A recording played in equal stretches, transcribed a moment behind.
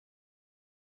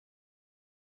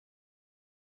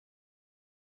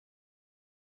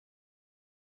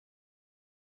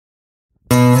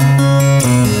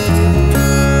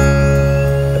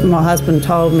My husband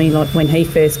told me, like, when he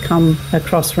first come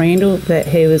across Randall, that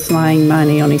he was laying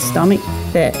mainly on his stomach,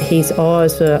 that his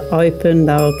eyes were open,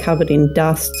 they were covered in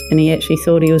dust, and he actually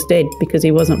thought he was dead because he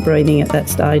wasn't breathing at that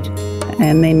stage.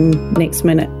 And then next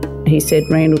minute, he said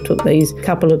Randall took these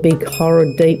couple of big,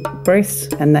 horrid, deep breaths,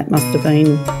 and that must have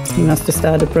been, he must have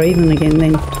started breathing again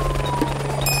then.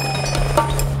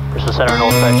 The centre and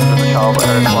all stations of the child are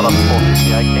at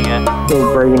 458 King Air.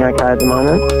 Still breathing okay at the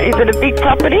moment. Is it a big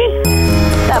property?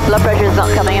 That blood pressure is not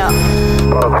coming up.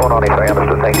 493,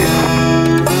 understood, thank you.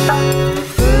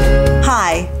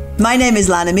 Hi, my name is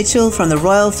Lana Mitchell from the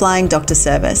Royal Flying Doctor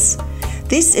Service.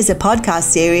 This is a podcast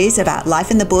series about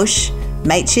life in the bush,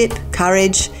 mateship,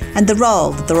 courage, and the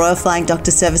role that the Royal Flying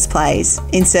Doctor Service plays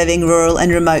in serving rural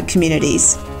and remote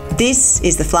communities. This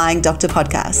is the Flying Doctor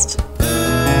Podcast.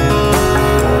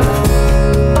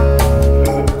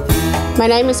 My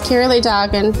name is Kira Lee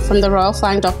Dargan from the Royal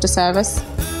Flying Doctor Service,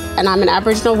 and I'm an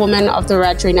Aboriginal woman of the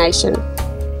Wiradjuri Nation.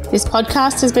 This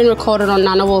podcast has been recorded on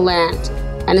Ngunnawal land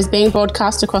and is being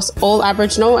broadcast across all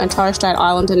Aboriginal and Torres Strait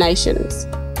Islander nations.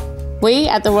 We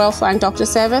at the Royal Flying Doctor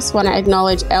Service want to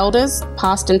acknowledge elders,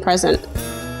 past and present.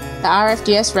 The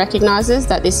RFDS recognises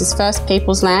that this is First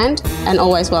Peoples land and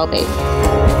always will be.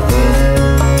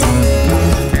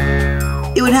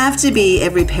 It would have to be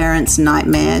every parent's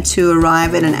nightmare to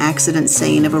arrive at an accident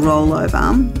scene of a rollover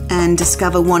and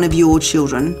discover one of your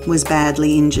children was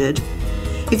badly injured.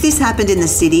 If this happened in the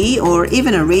city or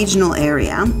even a regional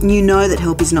area, you know that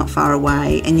help is not far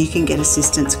away and you can get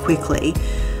assistance quickly.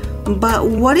 But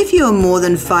what if you are more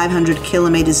than 500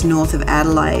 kilometres north of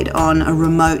Adelaide on a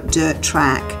remote dirt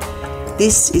track?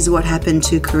 This is what happened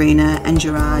to Karina and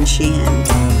Gerard Sheehan.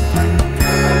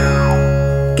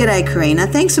 G'day, Karina.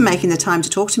 Thanks for making the time to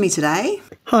talk to me today.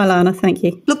 Hi, Lana. Thank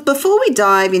you. Look, before we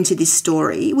dive into this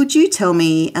story, would you tell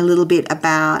me a little bit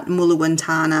about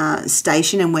Mulawantana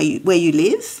Station and where you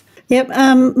live? Yep,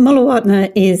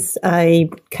 Mulawantana is a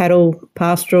cattle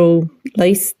pastoral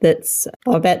lease that's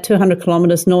about 200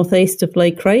 kilometres northeast of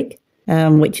Lee Creek,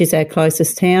 which is our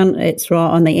closest town. It's right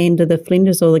on the end of the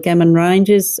Flinders or the Gammon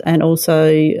Ranges, and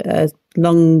also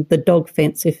along the dog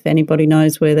fence, if anybody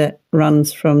knows where that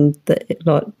runs from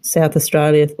South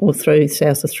Australia or through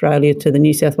South Australia to the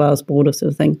New South Wales border sort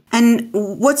of thing. And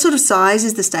what sort of size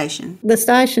is the station? The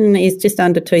station is just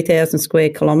under 2,000 square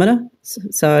kilometre,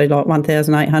 so like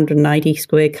 1,880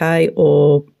 square K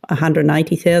or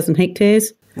 180,000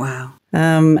 hectares. Wow.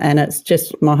 And it's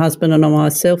just my husband and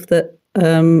myself that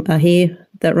are here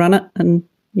that run it, and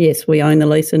yes, we own the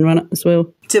lease and run it as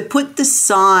well. To put the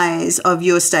size of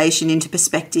your station into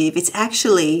perspective, it's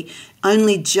actually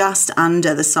only just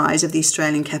under the size of the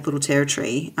Australian Capital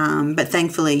Territory, but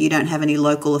thankfully you don't have any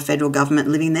local or federal government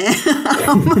living there.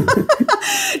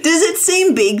 Does it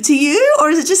seem big to you, or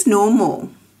is it just normal?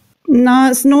 No,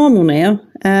 it's normal now.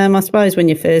 I suppose when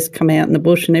you first come out in the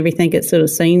bush and everything, it sort of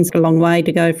seems a long way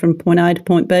to go from point A to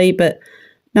point B, but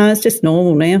no, it's just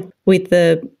normal now. With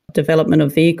the development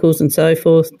of vehicles and so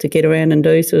forth, to get around and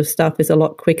do sort of stuff is a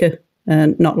lot quicker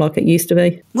and not like it used to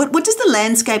be. What does the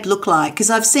landscape look like? Because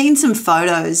I've seen some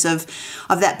photos of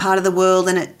that part of the world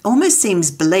and it almost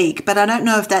seems bleak, but I don't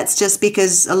know if that's just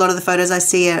because a lot of the photos I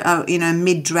see are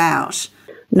mid-drought.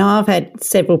 No, I've had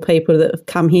several people that have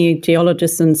come here,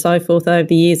 geologists and so forth, over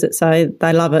the years that say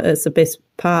they love it. It's the best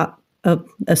part of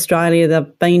Australia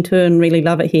they've been to and really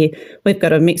love it here. We've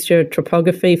got a mixture of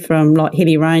topography from like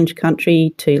hilly range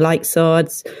country to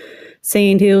lakesides,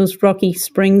 sandhills, rocky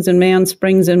springs and mound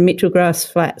springs and Mitchell grass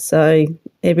flats. So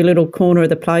every little corner of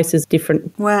the place is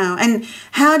different. Wow. And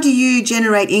how do you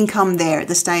generate income there at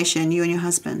the station, you and your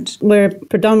husband? We're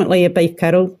predominantly a beef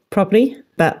cattle property,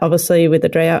 but obviously with the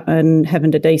drought and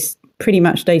having to pretty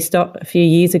much destock a few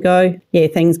years ago,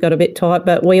 things got a bit tight.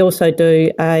 But we also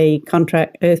do a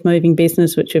contract earth moving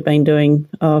business, which we've been doing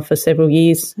for several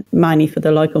years, mainly for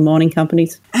the local mining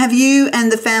companies. Have you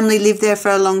and the family lived there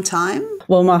for a long time?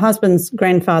 Well, my husband's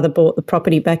grandfather bought the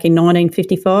property back in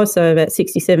 1955, so about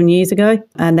 67 years ago.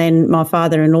 And then my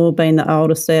father-in-law, being the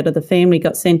oldest out of the family,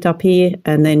 got sent up here.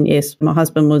 And then, yes, my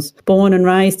husband was born and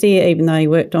raised here, even though he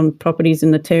worked on properties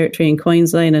in the Territory in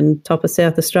Queensland and top of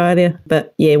South Australia.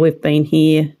 But, we've been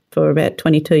here for about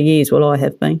 22 years. Well, I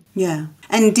have been. Yeah.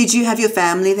 And did you have your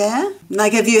family there?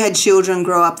 Like, have you had children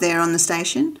grow up there on the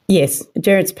station? Yes.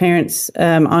 Jared's parents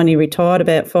only retired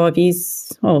about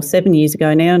 7 years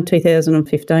ago now, in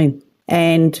 2015.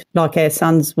 And, like, our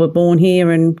sons were born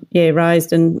here and,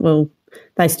 raised, and, well,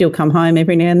 they still come home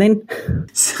every now and then.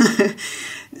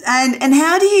 And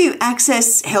how do you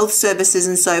access health services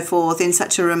and so forth in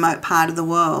such a remote part of the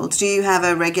world? Do you have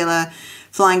a regular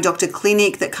Flying Doctor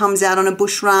clinic that comes out on a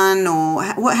bush run, or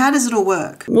how does it all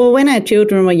work? Well, when our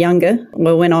children were younger,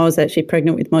 when I was actually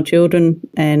pregnant with my children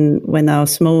and when they were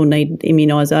small, need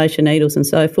immunisation needles and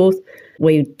so forth,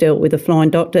 we dealt with a Flying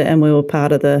Doctor and we were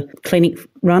part of the clinic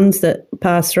runs that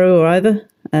pass through or over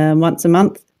once a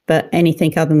month. But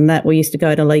anything other than that, we used to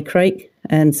go to Lee Creek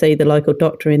and see the local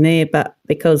doctor in there. But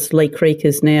because Lee Creek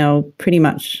is now pretty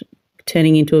much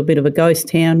turning into a bit of a ghost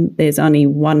town, there's only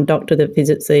one doctor that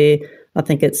visits there. I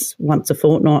think it's once a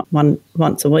fortnight,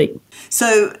 once a week.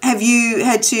 So have you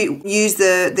had to use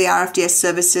the RFDS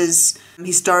services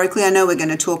historically? I know we're going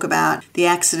to talk about the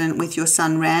accident with your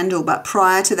son Randall, but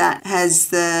prior to that, has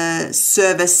the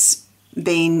service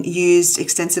been used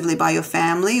extensively by your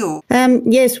family? Or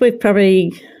yes, we've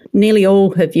probably nearly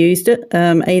all have used it,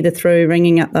 either through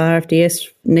ringing up the RFDS,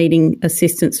 needing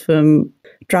assistance from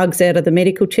drugs out of the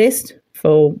medical chest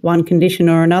for one condition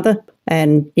or another.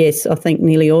 And yes, I think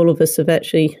nearly all of us have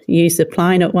actually used the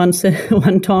plane at one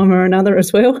time or another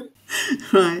as well.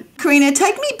 Right. Karina,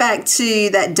 take me back to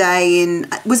that day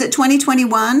was it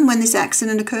 2021 when this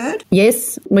accident occurred?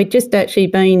 Yes, we'd just actually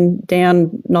been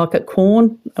down like at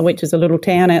Quorn, which is a little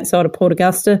town outside of Port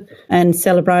Augusta, and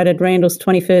celebrated Randall's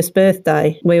 21st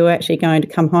birthday. We were actually going to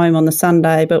come home on the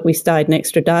Sunday, but we stayed an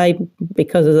extra day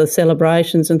because of the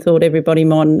celebrations and thought everybody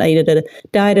might have needed a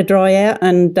day to dry out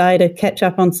and a day to catch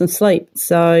up on some sleep.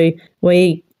 So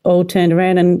we all turned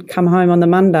around and come home on the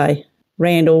Monday.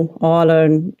 Randall, Isla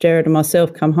and Jared and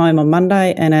myself come home on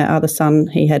Monday, and our other son,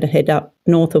 he had to head up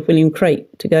north of William Creek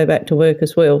to go back to work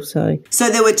as well. So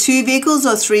there were 2 vehicles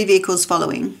or 3 vehicles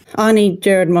following? Only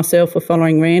Jared and myself were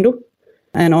following Randall,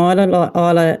 and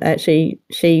Isla actually,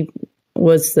 she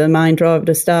was the main driver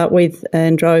to start with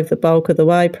and drove the bulk of the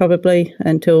way probably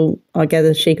until I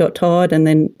gather she got tired, and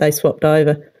then they swapped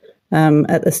over.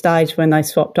 At the stage when they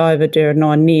swapped over, Jared and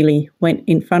I nearly went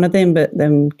in front of them, but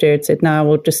then Jared said, no,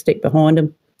 we'll just stick behind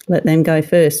them, let them go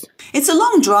first. It's a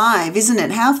long drive, isn't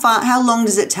it? How long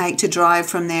does it take to drive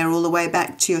from there all the way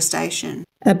back to your station?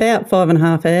 About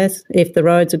 5.5 hours, if the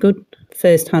roads are good.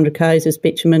 First 100 k's is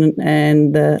bitumen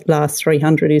and the last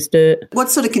 300 is dirt.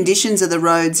 What sort of conditions are the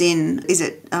roads in? Is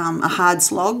it a hard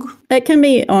slog? It can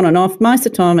be on and off. Most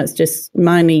of the time it's just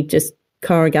mainly just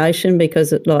corrugation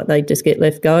because they just get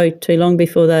left go too long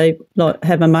before they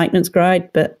have a maintenance grade.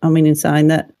 But I mean, in saying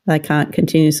that, they can't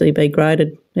continuously be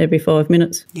graded every 5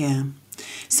 minutes. Yeah.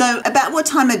 So about what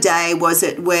time of day was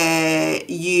it where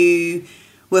you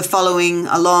were following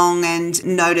along and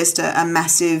noticed a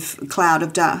massive cloud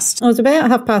of dust? It was about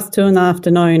 2:30 in the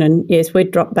afternoon, and yes,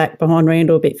 we'd dropped back behind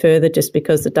Randall a bit further just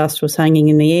because the dust was hanging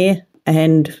in the air,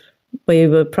 and we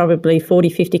were probably 40,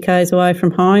 50 k's away from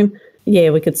home.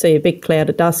 Yeah, we could see a big cloud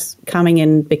of dust coming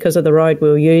in because of the road we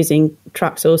were using.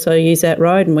 Trucks also use that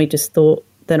road, and we just thought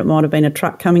that it might have been a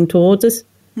truck coming towards us.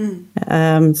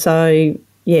 So,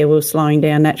 yeah, we were slowing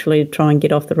down naturally to try and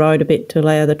get off the road a bit to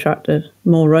allow the truck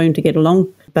more room to get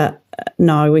along. But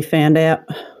no, we found out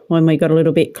when we got a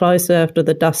little bit closer after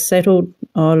the dust settled,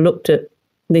 I looked at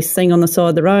this thing on the side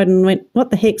of the road and went, what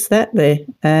the heck's that there?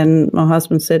 And my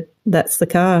husband said, that's the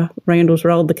car. Randall's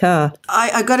rolled the car.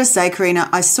 I got to say, Karina,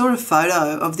 I saw a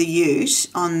photo of the ute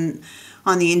on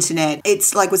the internet.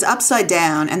 It's was upside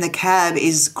down and the cab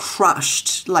is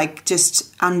crushed,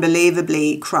 just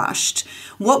unbelievably crushed.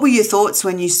 What were your thoughts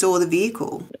when you saw the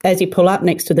vehicle? As you pull up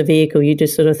next to the vehicle, you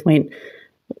just sort of went,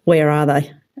 where are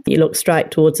they? You look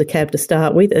straight towards the cab to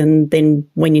start with, and then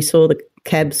when you saw the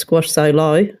cab squashed so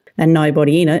low and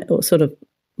nobody in it, it sort of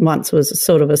once was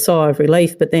sort of a sigh of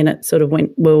relief, but then it sort of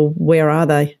went, well, where are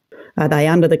they? Are they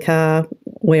under the car?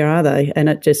 Where are they? And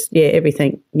it just,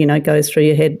 everything, goes through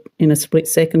your head in a split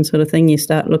second sort of thing. You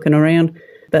start looking around.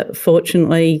 But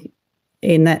fortunately,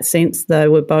 in that sense, they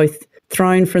were both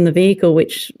thrown from the vehicle,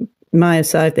 which may have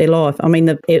saved their life. I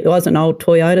mean, it was an old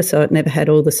Toyota, so it never had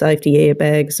all the safety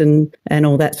airbags and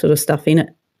all that sort of stuff in it.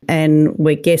 And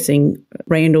we're guessing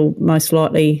Randall most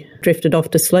likely drifted off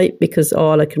to sleep because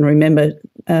Isla can remember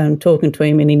talking to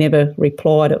him and he never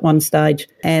replied at one stage.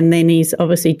 And then he's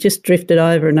obviously just drifted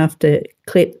over enough to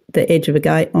clip the edge of a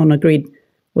gate on a grid,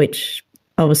 which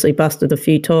obviously busted a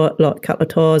few couple of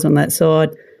tyres on that side.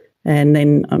 And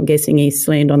then I'm guessing he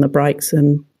slammed on the brakes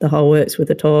and the whole works with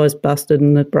the tyres busted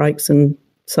and the brakes and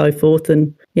so forth.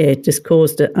 And, it just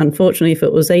caused it. Unfortunately, if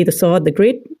it was either side of the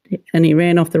grid and he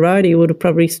ran off the road, he would have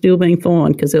probably still been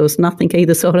fine because there was nothing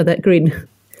either side of that grid.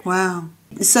 Wow.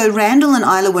 So Randall and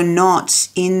Isla were not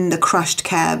in the crushed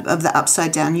cab of the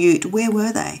upside-down ute. Where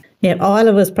were they? Yeah,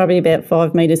 Isla was probably about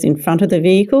 5 metres in front of the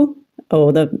vehicle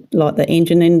or the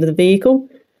engine end of the vehicle,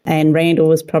 and Randall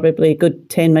was probably a good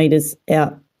 10 metres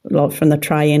out from the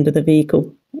tray end of the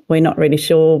vehicle we're not really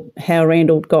sure how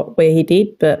Randall got where he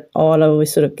did, but Isla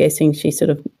was sort of guessing she sort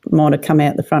of might have come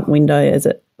out the front window as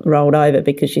it rolled over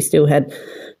because she still had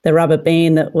the rubber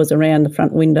band that was around the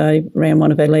front window around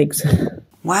one of her legs.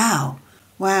 Wow.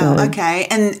 Okay.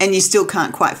 And you still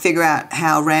can't quite figure out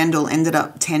how Randall ended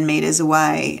up 10 metres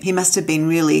away. He must have been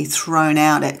really thrown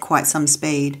out at quite some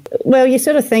speed. Well, you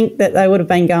sort of think that they would have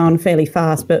been going fairly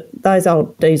fast, but those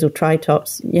old diesel tray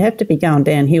tops, you have to be going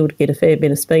downhill to get a fair bit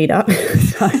of speed up.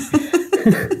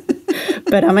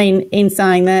 But, I mean, in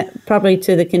saying that, probably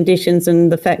to the conditions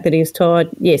and the fact that he was tired,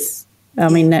 yes. I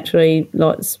mean, naturally,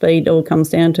 like speed all comes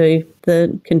down to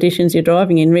the conditions you're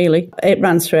driving in, really. It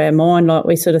runs through our mind, like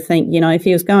we sort of think, you know, if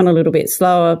he was going a little bit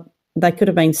slower, they could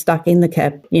have been stuck in the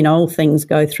cab. You know, all things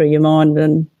go through your mind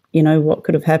and, you know, what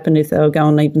could have happened if they were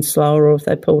going even slower or if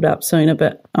they pulled up sooner.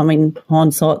 But, I mean,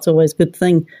 hindsight's always a good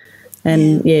thing.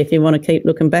 And, yeah, if you want to keep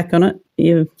looking back on it,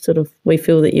 we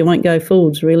feel that you won't go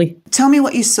forwards, really. Tell me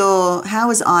what you saw. How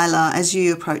was Isla as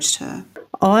you approached her?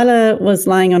 Isla was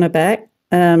laying on her back.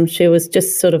 She was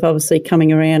just sort of obviously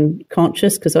coming around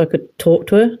conscious because I could talk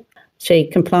to her. She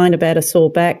complained about a sore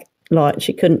back, like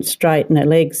she couldn't straighten her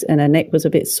legs and her neck was a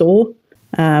bit sore.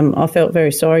 I felt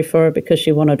very sorry for her because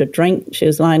she wanted a drink. She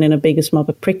was laying in a biggest mob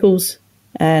of prickles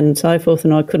and so forth,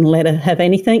 and I couldn't let her have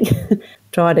anything.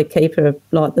 Tried to keep her,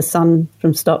 like, the sun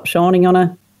from stop shining on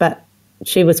her, but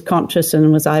she was conscious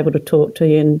and was able to talk to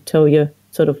you and tell you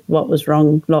sort of what was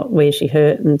wrong, like where she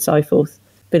hurt and so forth.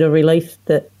 Bit of relief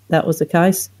that was the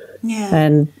case. Yeah.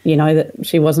 And, you know, that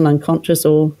she wasn't unconscious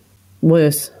or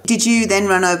worse. Did you then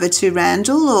run over to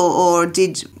Randall or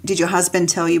did your husband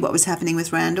tell you what was happening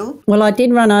with Randall? Well, I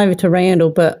did run over to Randall,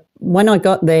 but when I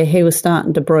got there, he was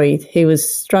starting to breathe. He was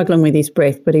struggling with his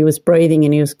breath, but he was breathing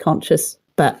and he was conscious.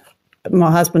 But my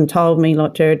husband told me,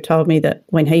 like Jared told me, that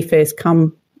when he first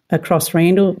come across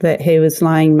Randall, that he was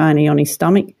laying mainly on his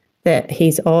stomach, that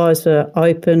his eyes were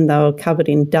open, they were covered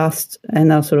in dust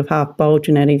and they were sort of half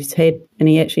bulging out of his head, and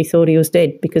he actually thought he was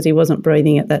dead because he wasn't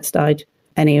breathing at that stage,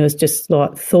 and he was just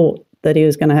like thought that he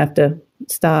was going to have to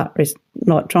start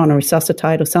like trying to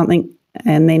resuscitate or something.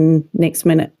 And then next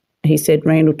minute he said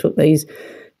Randall took these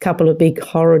couple of big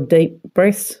horrid deep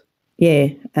breaths. Yeah,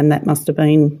 and that must have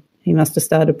been, he must have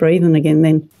started breathing again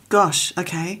then. Gosh,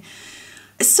 okay.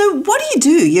 So what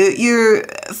do? You're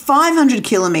 500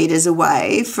 kilometres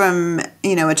away from,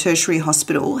 you know, a tertiary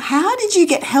hospital. How did you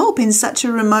get help in such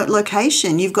a remote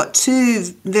location? You've got two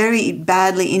very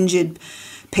badly injured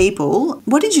people.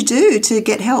 What did you do to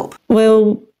get help?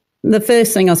 Well, the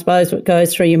first thing I suppose what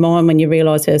goes through your mind when you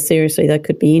realise how seriously they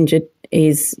could be injured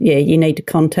is, yeah, you need to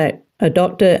contact a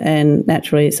doctor, and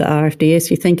naturally it's the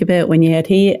RFDS you think about when you're out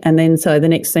here. And then so the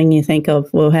next thing you think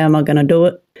of, well, how am I going to do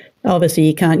it? Obviously,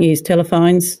 you can't use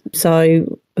telephones,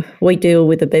 so we deal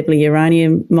with the Beverley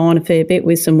uranium mine a fair bit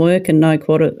with some work and know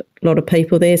quite a lot of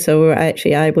people there, so we were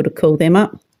actually able to call them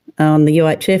up on the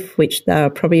UHF, which they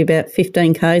were probably about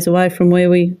 15 k's away from where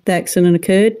the accident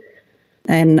occurred,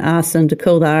 and ask them to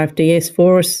call the RFDS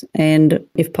for us, and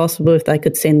if possible, if they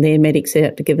could send their medics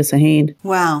out to give us a hand.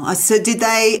 Wow. So did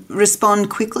they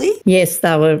respond quickly? Yes,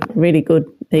 they were really good,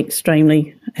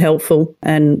 extremely helpful,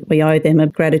 and we owe them a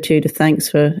gratitude of thanks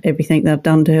for everything they've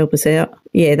done to help us out.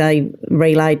 Yeah, they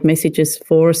relayed messages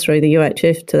for us through the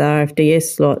UHF to the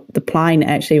RFDS. Like the plane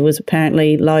actually was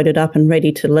apparently loaded up and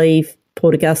ready to leave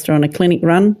Port Augusta on a clinic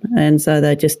run, and so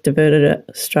they just diverted it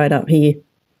straight up here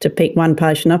to pick one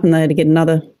patient up, and they had to get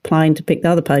another plane to pick the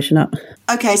other patient up.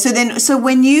 Okay, so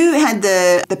when you had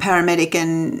the paramedic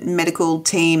and medical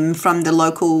team from the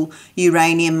local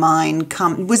uranium mine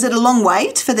come, was it a long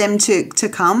wait for them to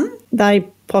come? They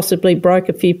possibly broke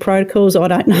a few protocols, I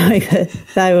don't know.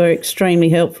 They were extremely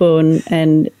helpful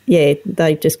and yeah,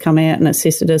 they just come out and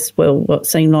assisted us. Well, what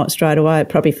seemed like straight away, it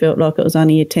probably felt like it was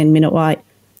only a 10-minute wait.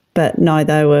 But no,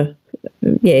 they were,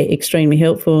 extremely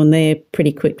helpful and there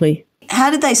pretty quickly. How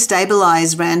did they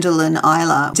stabilise Randall and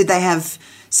Isla? Did they have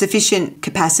sufficient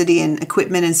capacity and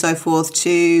equipment and so forth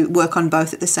to work on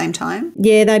both at the same time?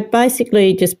 Yeah, they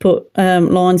basically just put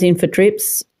lines in for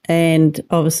drips and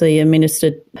obviously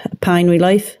administered pain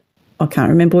relief. I can't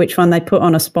remember which one they put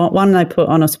on a spine. One they put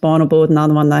on a spinal board, and the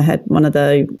other one they had one of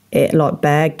the like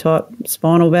bag type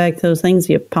spinal bag those things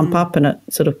you pump up and it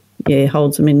sort of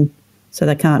holds them in so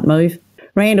they can't move.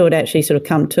 Randall had actually sort of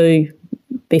come to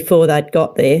before they'd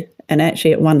got there, and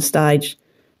actually at one stage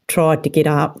tried to get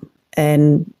up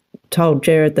and told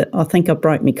Jared that I think I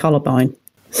broke my collarbone.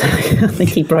 So I think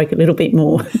he broke a little bit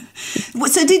more.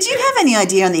 So did you have any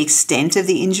idea on the extent of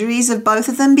the injuries of both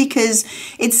of them? Because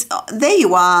it's there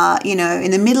you are,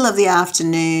 in the middle of the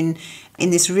afternoon in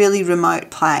this really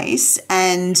remote place,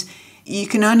 and you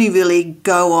can only really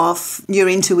go off your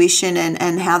intuition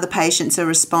and how the patients are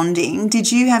responding.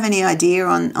 Did you have any idea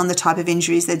on the type of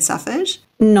injuries they'd suffered?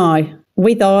 No.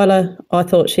 With Isla, I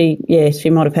thought she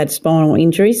might have had spinal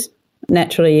injuries.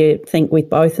 Naturally, you think with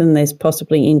both of them there's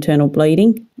possibly internal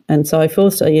bleeding and so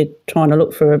forth, so you're trying to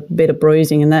look for a bit of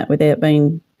bruising and that without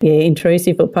being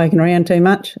intrusive or poking around too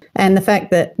much. And the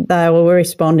fact that they were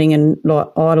responding and like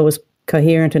Isla was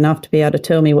coherent enough to be able to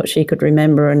tell me what she could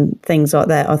remember and things like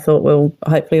that, I thought, well,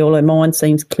 hopefully all her mind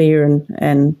seems clear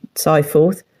and so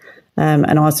forth.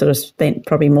 And I sort of spent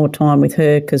probably more time with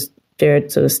her because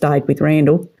Jared sort of stayed with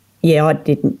Randall. Yeah,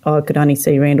 I could only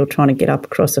see Randall trying to get up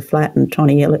across the flat and trying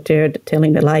to yell at Jared to tell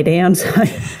him to lay down. So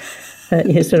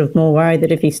you're sort of more worried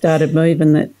that if he started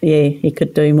moving that, he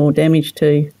could do more damage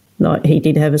to, like he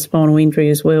did have a spinal injury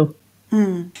as well.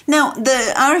 Now,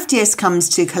 the RFDS comes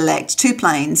to collect, 2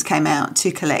 planes came out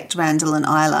to collect Randall and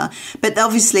Isla, but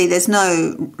obviously there's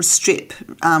no strip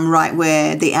right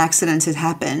where the accident had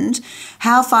happened.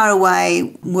 How far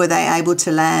away were they able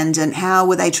to land and how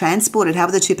were they transported? How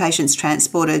were the 2 patients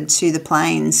transported to the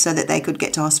planes so that they could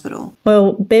get to hospital?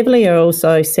 Well, Beverley are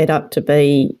also set up to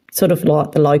be sort of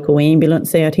like the local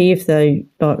ambulance out here if they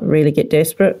really get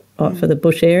desperate for the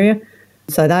bush area.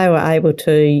 So they were able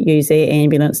to use their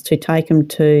ambulance to take them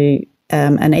to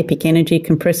an Epic Energy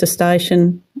compressor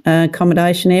station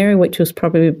accommodation area, which was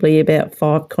probably about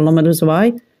 5 kilometres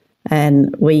away.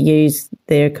 And we used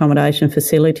their accommodation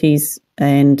facilities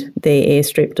and their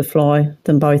airstrip to fly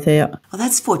them both out. Well,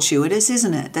 that's fortuitous,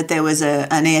 isn't it, that there was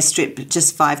an airstrip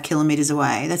just 5 kilometres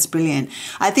away? That's brilliant.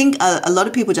 I think a lot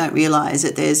of people don't realise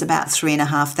that there's about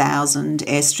 3,500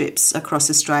 airstrips across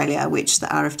Australia, which the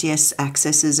RFDS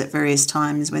accesses at various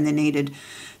times when they're needed.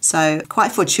 So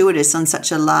quite fortuitous on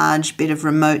such a large bit of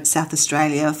remote South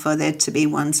Australia for there to be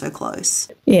one so close.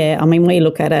 Yeah, I mean, we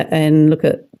look at it and look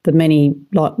at the many,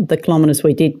 like the kilometres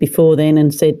we did before then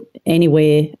and said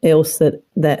anywhere else that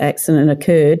accident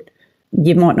occurred,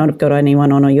 you might not have got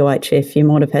anyone on a UHF. You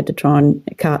might have had to try and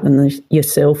cart them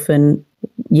yourself and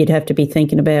you'd have to be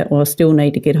thinking about, well, I still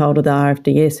need to get hold of the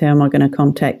RFDS. How am I going to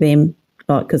contact them?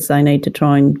 Like, because they need to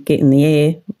try and get in the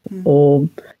air or,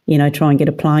 try and get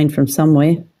a plane from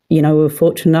somewhere. We were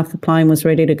fortunate enough the plane was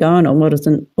ready to go and it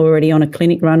wasn't already on a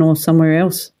clinic run or somewhere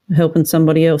else, helping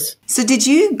somebody else. So did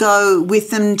you go with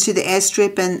them to the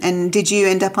airstrip and did you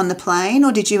end up on the plane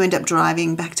or did you end up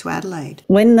driving back to Adelaide?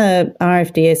 When the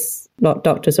RFDS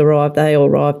doctors arrived, they all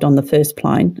arrived on the first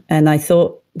plane and they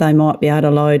thought they might be able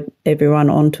to load everyone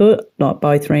onto it, like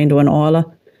both Randall and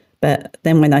Isla. But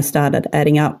then when they started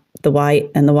adding up the weight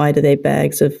and the weight of their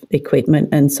bags of equipment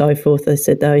and so forth, they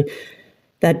said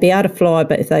they'd be able to fly,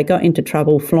 but if they got into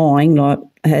trouble flying, like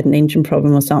had an engine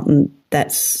problem or something,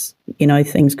 that's,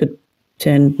 things could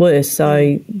turn worse.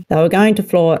 So they were going to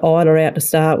fly Isla out to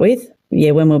start with.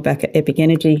 Yeah, when we were back at Epic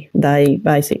Energy, they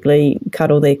basically cut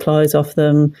all their clothes off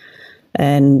them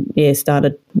and,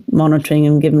 started monitoring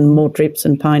and giving them more drips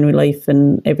and pain relief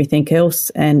and everything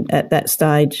else. And at that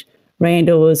stage,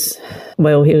 Randall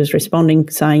he was responding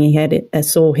saying he had a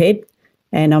sore head.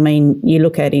 And, I mean, you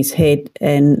look at his head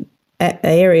and at the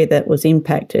area that was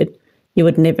impacted, you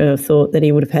would never have thought that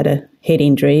he would have had a head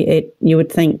injury. You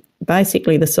would think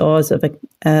basically the size of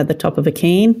the top of a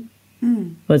can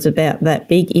was about that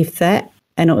big, if that,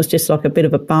 and it was just like a bit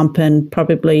of a bump and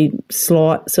probably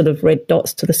slight sort of red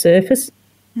dots to the surface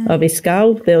of his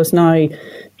skull. There was no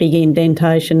big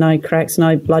indentation, no cracks,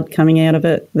 no blood coming out of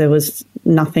it. There was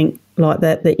nothing like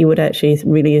that you would actually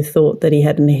really have thought that he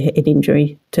had a head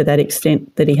injury to that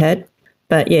extent that he had.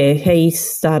 But, yeah, he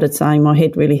started saying my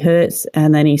head really hurts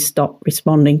and then he stopped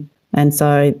responding. And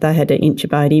so they had to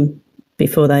intubate him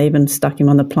before they even stuck him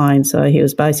on the plane. So he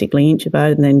was basically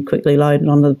intubated and then quickly loaded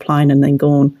onto the plane and then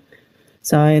gone.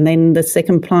 So and then the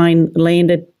second plane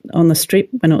landed on the strip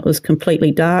when it was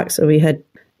completely dark. So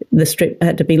the strip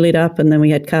had to be lit up and then we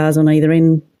had cars on either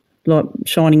end, like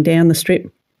shining down the strip.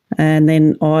 And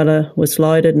then Isla was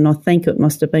loaded and I think it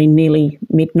must have been nearly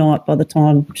midnight by the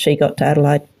time she got to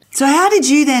Adelaide. So how did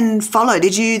you then follow?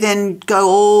 Did you then go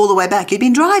all the way back? You'd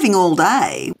been driving all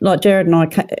day. Like Jared and I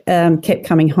kept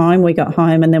coming home. We got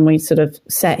home and then we sort of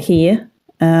sat here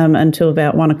until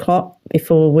about 1 o'clock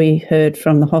before we heard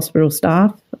from the hospital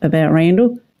staff about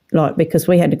Randall, because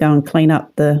we had to go and clean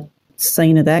up the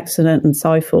scene of the accident and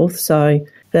so forth. So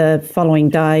the following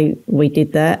day we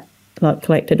did that,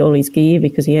 collected all his gear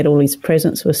because he had all his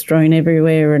presents were strewn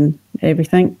everywhere and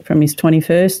everything from his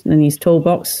 21st and his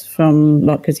toolbox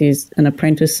because he's an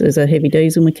apprentice as a heavy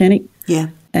diesel mechanic. Yeah.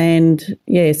 And,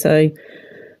 so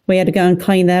we had to go and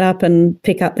clean that up and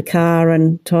pick up the car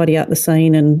and tidy up the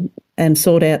scene and and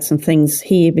sort out some things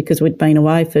here because we'd been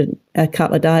away for a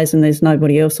couple of days and there's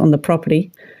nobody else on the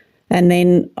property. And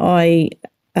then I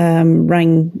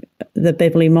rang the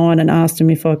Beverley Mine and asked them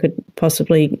if I could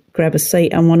possibly grab a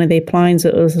seat on one of their planes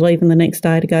that was leaving the next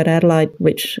day to go to Adelaide,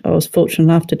 which I was fortunate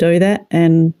enough to do that.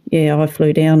 And, I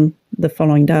flew down the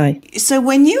following day. So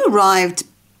when you arrived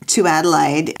to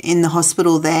Adelaide in the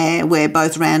hospital there where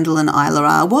both Randall and Isla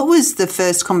are, what was the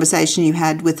first conversation you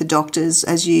had with the doctors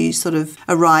as you sort of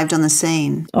arrived on the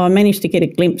scene? I managed to get a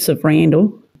glimpse of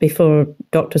Randall before a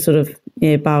doctor sort of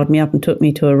bailed me up and took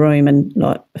me to a room, and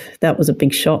that was a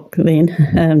big shock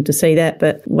then to see that.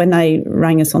 But when they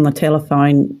rang us on the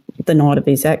telephone the night of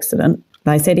his accident,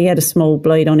 they said he had a small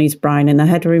bleed on his brain and they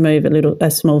had to remove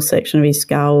a small section of his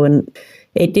skull, and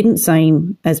it didn't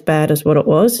seem as bad as what it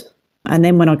was. And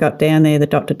then when I got down there, the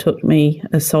doctor took me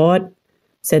aside,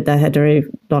 said they had to,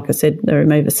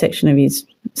 remove a section of his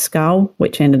skull,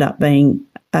 which ended up being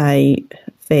a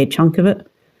fair chunk of it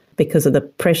because of the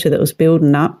pressure that was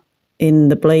building up in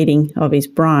the bleeding of his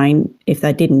brain. If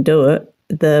they didn't do it,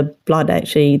 the blood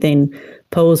actually then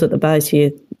pools at the base of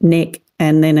your neck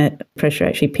and then pressure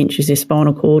actually pinches your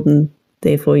spinal cord and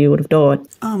therefore you would have died.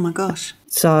 Oh, my gosh.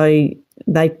 So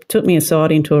they took me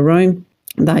aside into a room.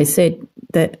 They said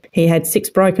that he had 6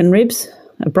 broken ribs,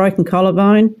 a broken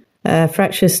collarbone,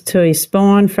 fractures to his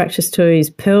spine, fractures to his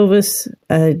pelvis,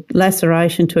 a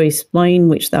laceration to his spleen,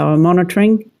 which they were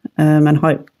monitoring and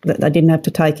hoped that they didn't have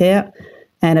to take out,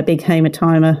 and a big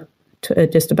hematoma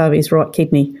just above his right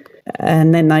kidney.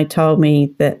 And then they told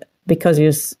me that because he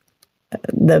was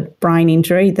the brain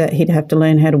injury, that he'd have to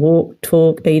learn how to walk,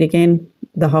 talk, eat again,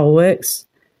 the whole works,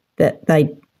 that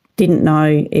they didn't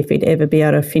know if he'd ever be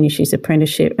able to finish his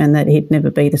apprenticeship and that he'd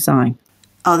never be the same.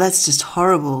 Oh, that's just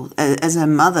horrible. As a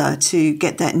mother to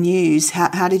get that news,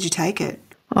 how did you take it?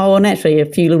 Oh, well, naturally a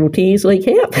few little tears leak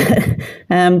out.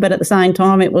 But at the same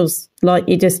time, it was like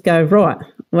you just go, right,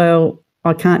 well,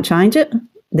 I can't change it.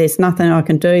 There's nothing I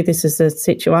can do. This is a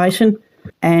situation.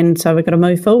 And so we've got to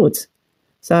move forwards.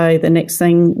 So the next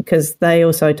thing, because they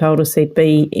also told us he'd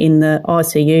be in the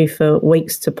ICU for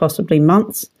weeks to possibly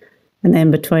months, and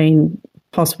then between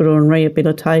hospital and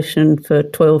rehabilitation for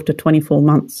 12 to 24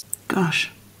 months.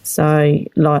 Gosh. So,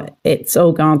 it's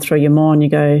all going through your mind. You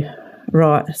go,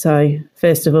 right, so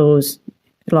first of all is,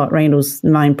 Randall's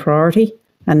the main priority.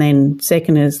 And then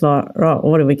second is, right,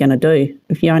 what are we going to do?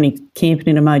 If you're only camping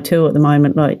in a motel at the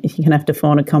moment, you're going to have to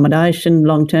find accommodation,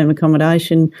 long-term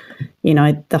accommodation,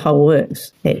 the whole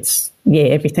works. It's,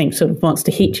 everything sort of wants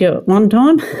to hit you at one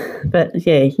time. But,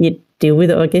 you deal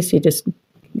with it, I guess. You just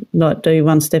do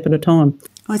one step at a time.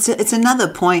 Well, it's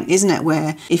another point, isn't it,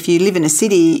 where if you live in a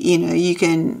city, you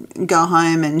can go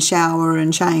home and shower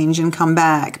and change and come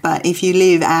back. But if you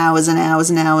live hours and hours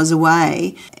and hours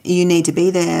away, you need to be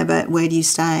there, but where do you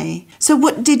stay? So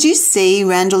what did you see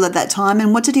Randall at that time,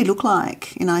 and what did he look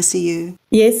like in ICU?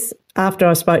 Yes, after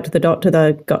I spoke to the doctor,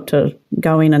 they got to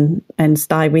go in and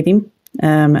stay with him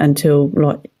until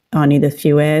only the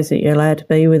few hours that you're allowed to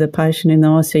be with a patient in the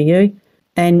ICU.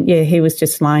 And, he was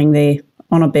just laying there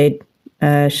on a bed,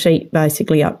 sheet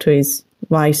basically up to his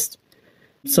waist,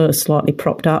 sort of slightly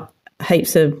propped up,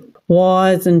 heaps of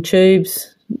wires and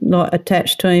tubes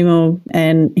attached to him,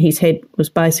 and his head was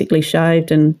basically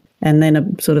shaved and then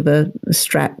a sort of a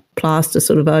strap plaster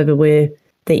sort of over where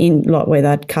where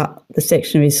they'd cut the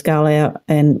section of his skull out,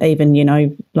 and even,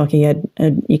 he had,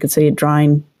 you could see a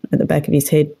drain at the back of his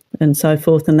head and so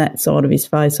forth, and that side of his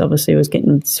face obviously was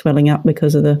getting swelling up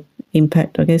because of the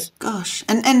impact, I guess. Gosh.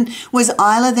 And was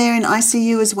Isla there in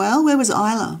ICU as well? Where was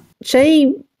Isla?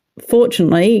 She,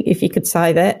 fortunately, if you could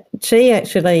say that, she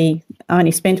actually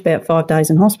only spent about 5 days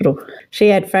in hospital. She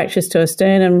had fractures to her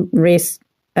sternum, wrist,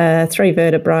 3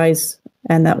 vertebrae,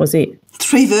 and that was it.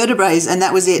 3 vertebrae, and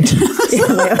that was it.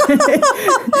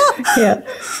 Yeah.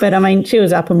 But, she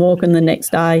was up and walking the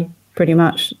next day pretty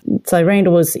much. So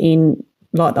Randall was in,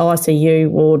 the ICU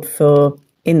ward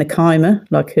in the coma,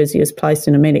 because he was placed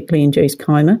in a medically induced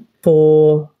coma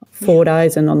for 4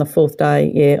 days, and on the 4th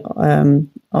day,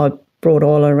 I brought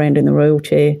Isla around in the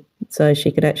wheelchair so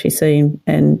she could actually see him,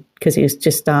 and because he was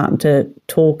just starting to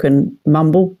talk and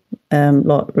mumble,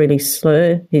 really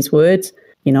slur his words.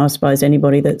 I suppose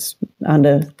anybody that's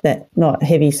under that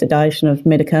heavy sedation of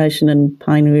medication and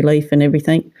pain relief and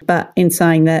everything. But in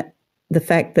saying that, the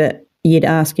fact that you'd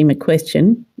ask him a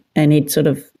question and he'd sort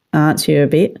of answer you a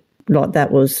bit,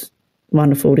 that was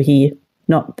wonderful to hear.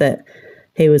 Not that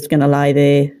he was going to lay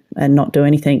there and not do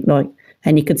anything.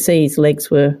 And you could see his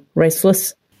legs were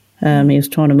restless. He was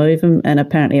trying to move them, and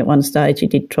apparently at one stage he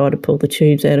did try to pull the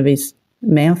tubes out of his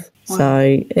mouth.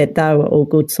 So they were all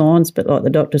good signs, but like the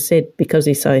doctor said, because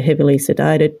he's so heavily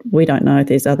sedated, we don't know if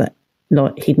there's other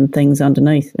hidden things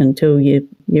underneath until you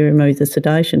remove the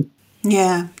sedation.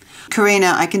 Yeah.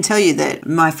 Karina, I can tell you that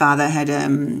my father had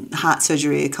heart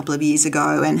surgery a couple of years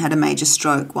ago and had a major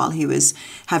stroke while he was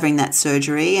having that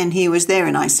surgery, and he was there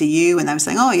in ICU and they were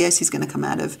saying, oh, yes, he's going to come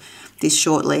out of this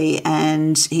shortly,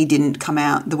 and he didn't come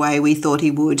out the way we thought he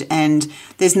would. And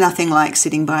there's nothing like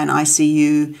sitting by an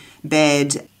ICU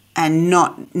bed and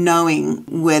not knowing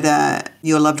whether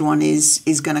your loved one is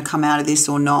going to come out of this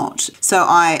or not. So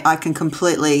I can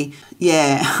completely,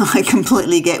 I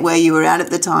completely get where you were at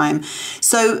the time.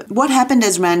 So what happened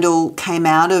as Randall came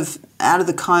out of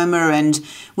the coma, and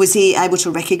was he able to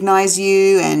recognise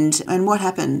you, and what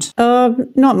happened?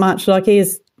 Not much.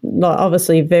 He's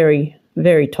obviously very,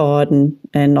 very tired and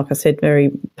like I said,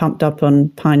 very pumped up on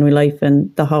pain relief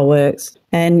and the whole works.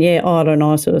 And Ida and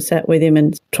I sort of sat with him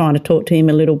and trying to talk to him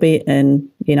a little bit and,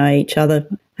 each other.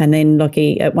 And then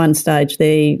he, at one stage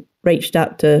there, he reached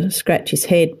up to scratch his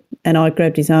head and I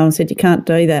grabbed his arm and said, you can't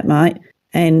do that, mate.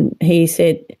 And he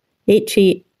said,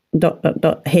 itchy ...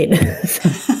 head.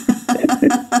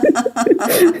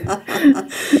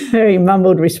 Very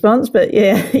mumbled response, but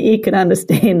you can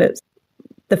understand it.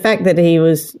 The fact that he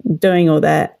was doing all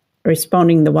that,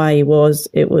 responding the way he was,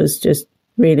 it was just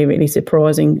really, really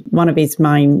surprising. One of his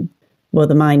the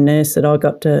main nurse that I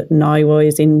got to know while he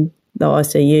was in the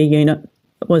ICU unit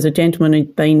was a gentleman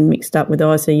who'd been mixed up with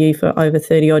ICU for over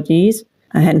 30-odd years.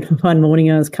 And one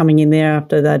morning I was coming in there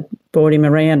after they'd brought him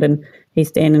around and he's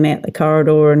standing out the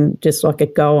corridor and just like a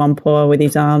goal umpire with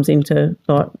his arms into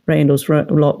Randall's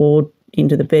ward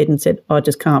into the bed and said, I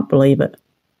just can't believe it.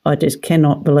 I just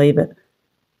cannot believe it.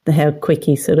 How quick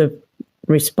he sort of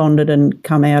responded and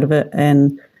come out of it,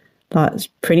 and it's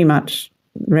pretty much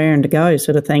raring to go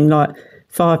sort of thing.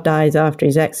 5 days after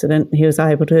his accident, he was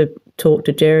able to talk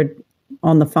to Jared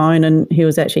on the phone, and he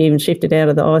was actually even shifted out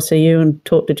of the ICU and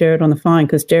talked to Jared on the phone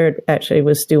because Jared actually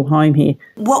was still home here.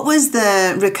 What was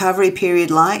the recovery period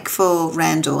like for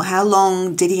Randall? How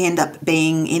long did he end up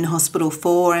being in hospital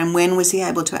for, and when was he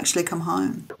able to actually come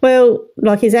home? Well,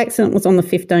 his accident was on the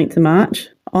 15th of March.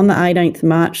 On the 18th of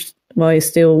March, while he was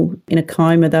still in a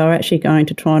coma, they were actually going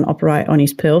to try and operate on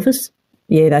his pelvis.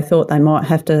 They thought they might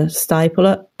have to staple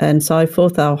it and so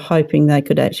forth. They were hoping they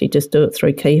could actually just do it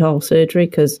through keyhole surgery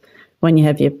because when you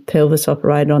have your pelvis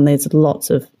operated on, there's lots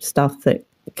of stuff that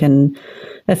can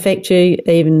affect you,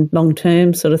 even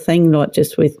long-term sort of thing,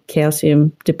 just with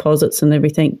calcium deposits and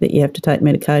everything that you have to take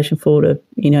medication for to,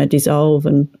 dissolve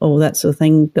and all that sort of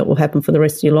thing that will happen for the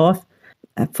rest of your life.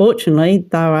 Fortunately,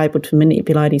 they were able to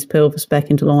manipulate his pelvis back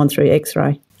into line through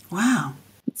X-ray. Wow.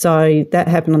 So that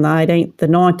happened on the 18th. The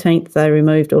 19th, they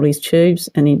removed all his tubes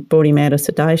and he brought him out of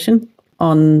sedation.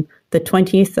 On the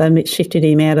 20th, they shifted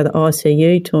him out of the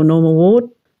ICU to a normal ward.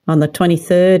 On the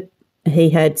 23rd, he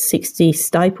had 60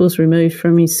 staples removed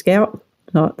from his scalp,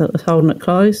 that was holding it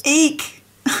closed. Eek!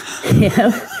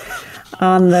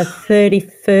 On the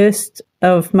 31st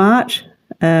of March,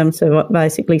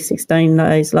 basically 16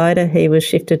 days later, he was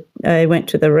shifted. He went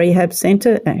to the rehab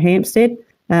centre at Hampstead,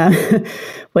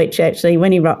 which actually,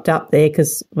 when he rocked up there,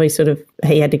 because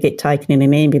he had to get taken in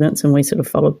an ambulance and we sort of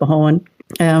followed behind.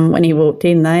 When he walked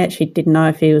in, they actually didn't know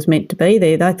if he was meant to be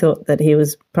there. They thought that he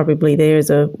was probably there as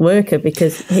a worker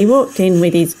because he walked in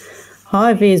with his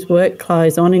high-vis work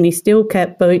clothes on and his steel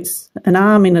cap boots, an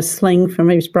arm in a sling from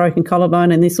his broken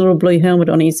collarbone and this little blue helmet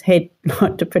on his head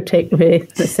to protect where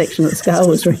the section of the skull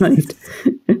was removed.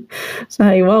 So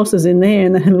he waltzes in there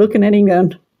and they're looking at him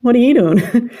going, what are you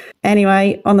doing?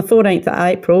 Anyway, on the 14th of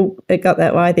April, it got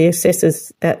that way. The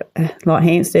assessors at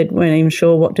Hampstead weren't even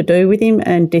sure what to do with him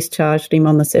and discharged him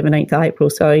on the 17th of April.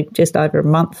 So just over a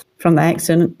month from the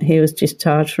accident, he was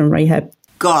discharged from rehab.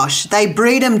 Gosh, they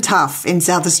breed them tough in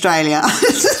South Australia.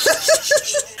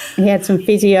 He had some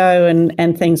physio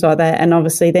and things like that, and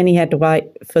obviously then he had to wait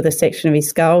for the section of his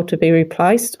skull to be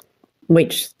replaced,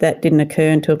 which that didn't occur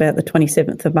until about the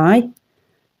 27th of May,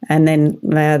 and then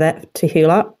allow that to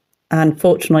heal up.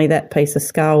 Unfortunately, that piece of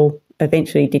skull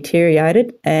eventually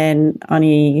deteriorated, and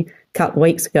only a couple of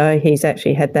weeks ago he's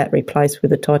actually had that replaced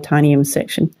with a titanium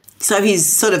section. So he's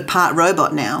sort of part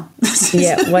robot now.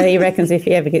 Yeah, well, he reckons if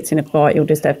he ever gets in a fight, he'll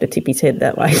just have to tip his head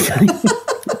that way. So.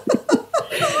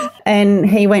 And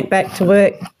he went back to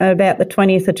work about the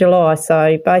 20th of July.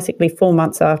 So basically 4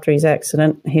 months after his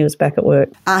accident, he was back at work.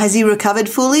 Has he recovered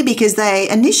fully? Because they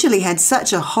initially had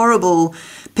such a horrible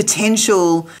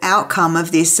potential outcome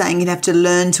of this, saying he'd have to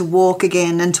learn to walk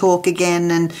again and talk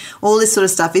again and all this sort of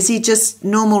stuff. Is he just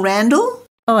normal Randall?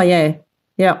 Oh, yeah.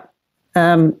 Yeah.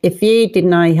 If you didn't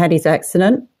know he had his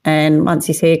accident, And once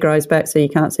his hair grows back so you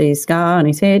can't see his scar on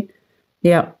his head,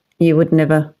 yeah, you would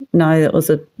never know that was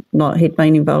he'd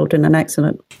been involved in an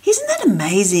accident. Isn't that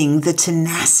amazing, the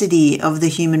tenacity of the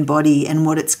human body and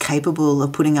what it's capable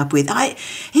of putting up with? It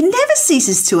never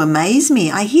ceases to amaze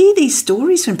me. I hear these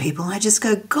stories from people and I just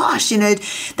go, gosh,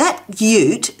 that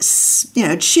ute,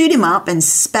 chewed him up and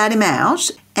spat him out.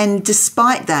 And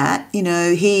despite that,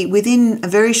 he, within a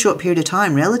very short period of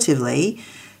time, relatively,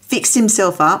 fixed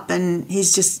himself up and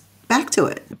he's just back to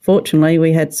it. Fortunately,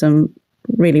 we had some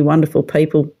really wonderful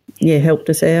people, helped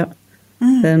us out.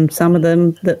 And some of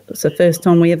them, that was the first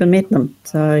time we ever met them.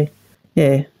 So,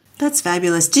 yeah. That's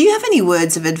fabulous. Do you have any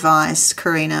words of advice,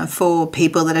 Karina, for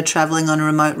people that are travelling on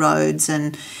remote roads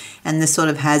and the sort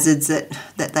of hazards that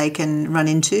they can run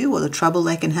into or the trouble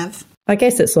they can have? I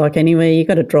guess it's like anywhere, you've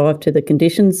got to drive to the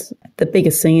conditions. The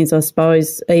biggest thing is, I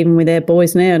suppose, even with our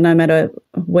boys now, no matter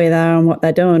where they are and what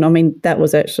they're doing, I mean, that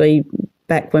was actually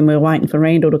back when we were waiting for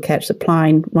Randall to catch the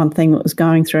plane, one thing that was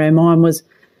going through our mind was,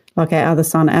 like our other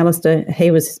son, Alistair,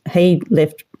 he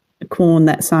left Quorn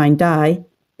that same day,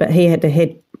 but he had to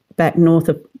head back north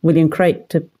of William Creek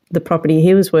to the property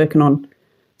he was working on.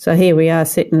 So here we are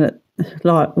sitting at,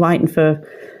 waiting for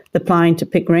the plane to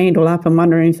pick Randall up and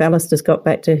wondering if Alistair's got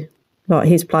back to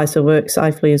his place of work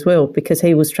safely as well, because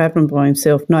he was travelling by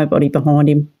himself, nobody behind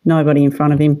him, nobody in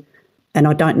front of him. And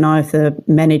I don't know if the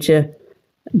manager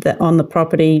that on the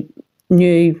property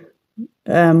knew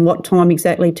what time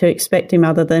exactly to expect him,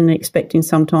 other than expecting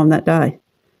sometime that day.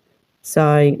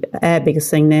 So our biggest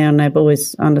thing now, and our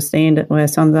boys understand it, our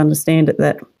sons understand it,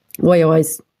 that we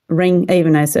always ring,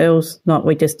 even ourselves,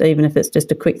 even if it's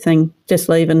just a quick thing, just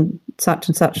leaving such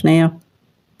and such now,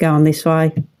 going this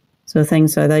way, sort of thing.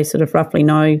 So they sort of roughly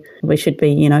know we should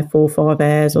be, 4 or 5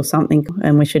 hours or something,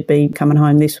 and we should be coming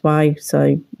home this way.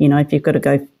 So, if you've got to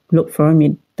go look for them,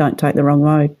 you don't take the wrong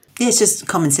road. Yeah, it's just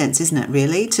common sense, isn't it,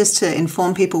 really? Just to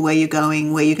inform people where you're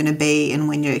going, where you're going to be and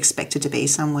when you're expected to be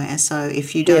somewhere. So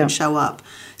if you don't show up,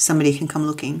 somebody can come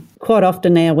looking. Quite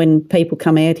often now when people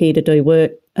come out here to do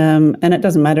work, and it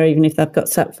doesn't matter even if they've got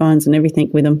sat phones and everything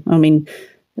with them. I mean,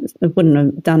 it wouldn't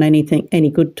have done any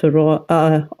good to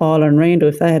Isla and Randall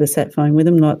if they had a sat phone with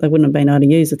them. They wouldn't have been able to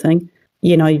use the thing.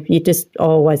 You just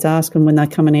always ask them when they're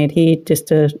coming out here just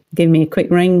to give me a quick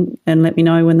ring and let me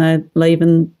know when they're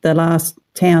leaving the last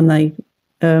town they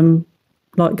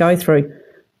go through,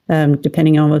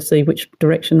 depending on obviously which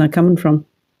direction they're coming from.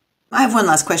 I have one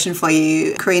last question for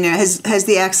you, Karina. Has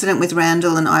the accident with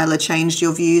Randall and Isla changed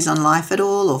your views on life at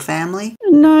all, or family?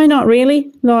 No, not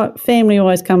really. Family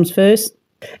always comes first.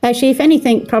 Actually, if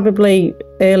anything, probably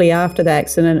early after the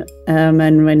accident and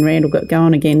when Randall got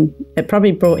going again, it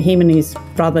probably brought him and his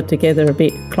brother together a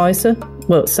bit closer.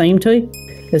 Well, it seemed to.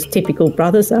 As typical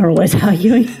brothers are always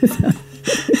arguing.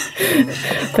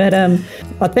 But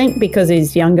I think because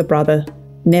his younger brother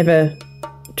never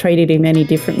treated him any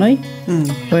differently,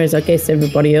 whereas I guess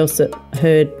everybody else that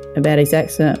heard about his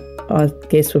accident, I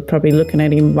guess, were probably looking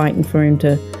at him, waiting for him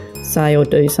to say or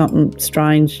do something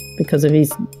strange because of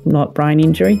his brain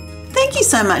injury. Thank you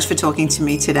so much for talking to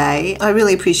me today. I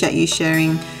really appreciate you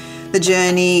sharing the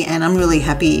journey, and I'm really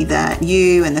happy that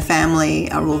you and the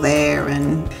family are all there,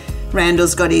 and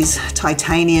Randall's got his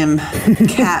titanium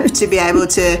cap to be able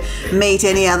to meet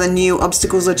any other new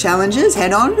obstacles or challenges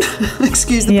head on.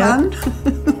 Excuse the pun.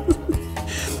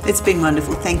 It's been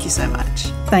wonderful. Thank you so much.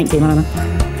 Thank you, Lana.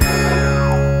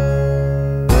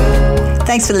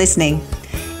 Thanks for listening.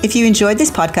 If you enjoyed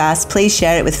this podcast, please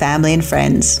share it with family and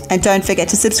friends. And don't forget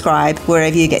to subscribe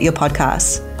wherever you get your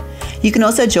podcasts. You can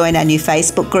also join our new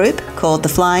Facebook group called the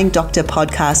Flying Doctor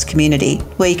Podcast Community,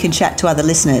 where you can chat to other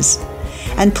listeners.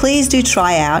 And please do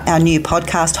try out our new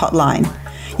podcast hotline.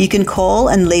 You can call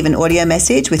and leave an audio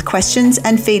message with questions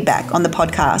and feedback on the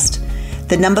podcast.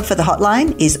 The number for the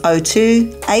hotline is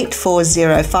 02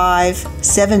 8405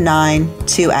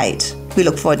 7928. We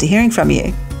look forward to hearing from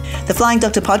you. The Flying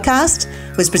Doctor podcast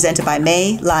was presented by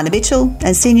me, Lana Mitchell,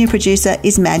 and senior producer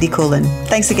is Mandy Coolin.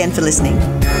 Thanks again for listening.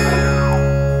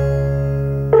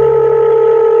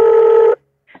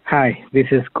 Hi, this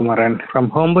is Kumaran from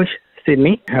Homebush,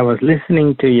 Sydney. I was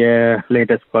listening to your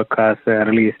latest podcast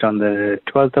released on the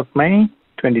 12th of May,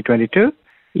 2022.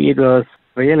 It was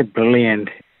really brilliant,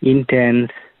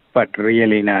 intense, but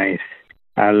really nice.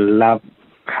 I love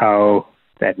how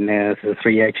that nurse's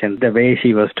reaction, the way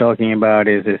she was talking about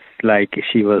it, is like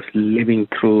she was living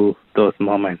through those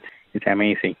moments. It's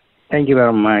amazing. Thank you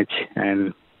very much,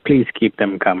 and please keep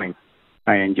them coming.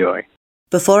 I enjoy.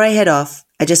 Before I head off,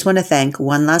 I just want to thank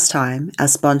one last time our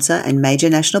sponsor and major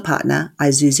national partner,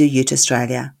 Isuzu Ute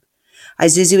Australia.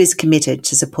 Isuzu is committed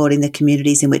to supporting the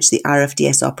communities in which the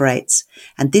RFDS operates,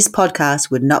 and this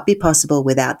podcast would not be possible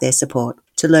without their support.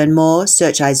 To learn more,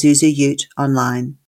 search Isuzu Ute online.